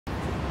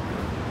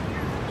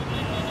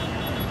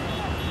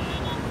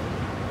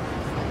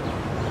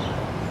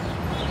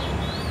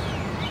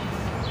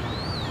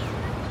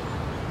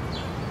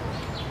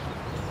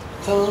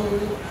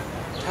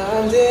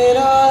Sometimes in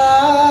our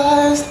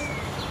lives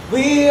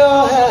we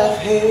all have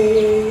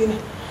pain,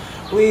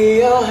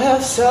 we all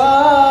have sorrow,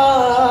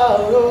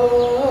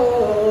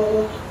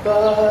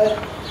 but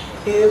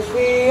if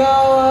we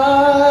are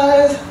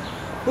wise,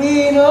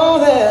 we know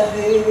that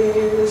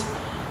there's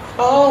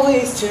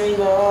always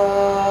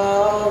tomorrow.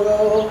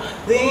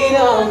 Lean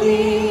on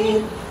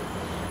me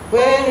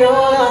when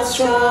you're not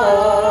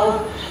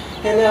strong,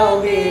 and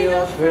I'll be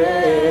your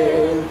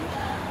friend.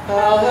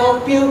 I'll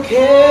help you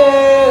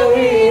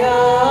carry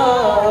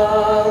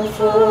on,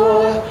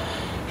 for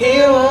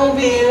it won't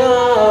be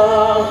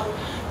long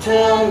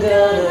till I'm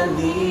gonna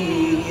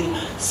need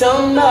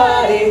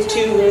somebody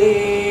to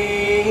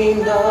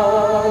lean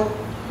on.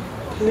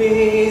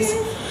 Please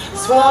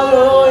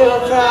swallow your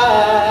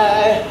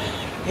pride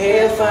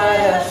if I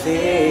have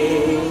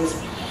things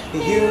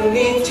you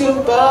need to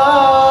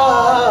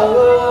borrow,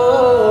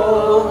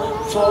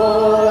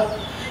 for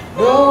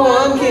no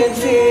one can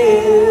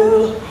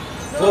fill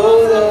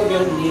both of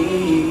your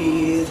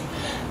needs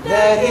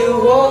that you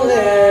won't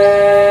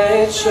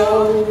let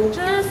show.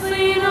 Just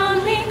lean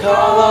on me,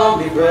 call on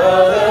me,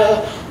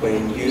 brother,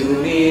 when you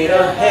need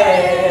a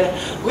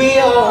hand. We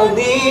all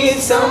need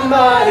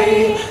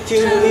somebody to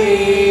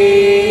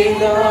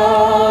lean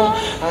on.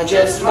 I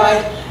just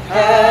might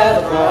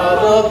have a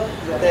problem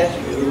that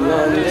you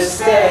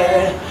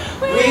understand.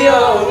 We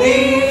all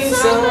need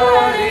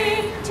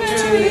somebody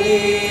to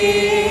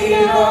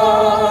lean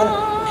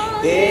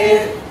on.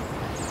 If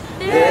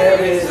there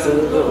is a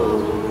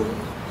load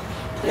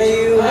that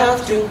you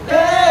have to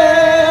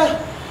bear,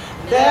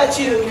 that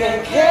you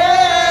can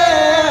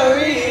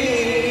carry,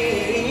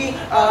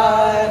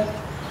 I'm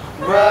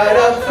right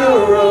up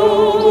the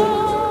road.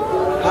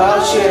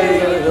 I'll share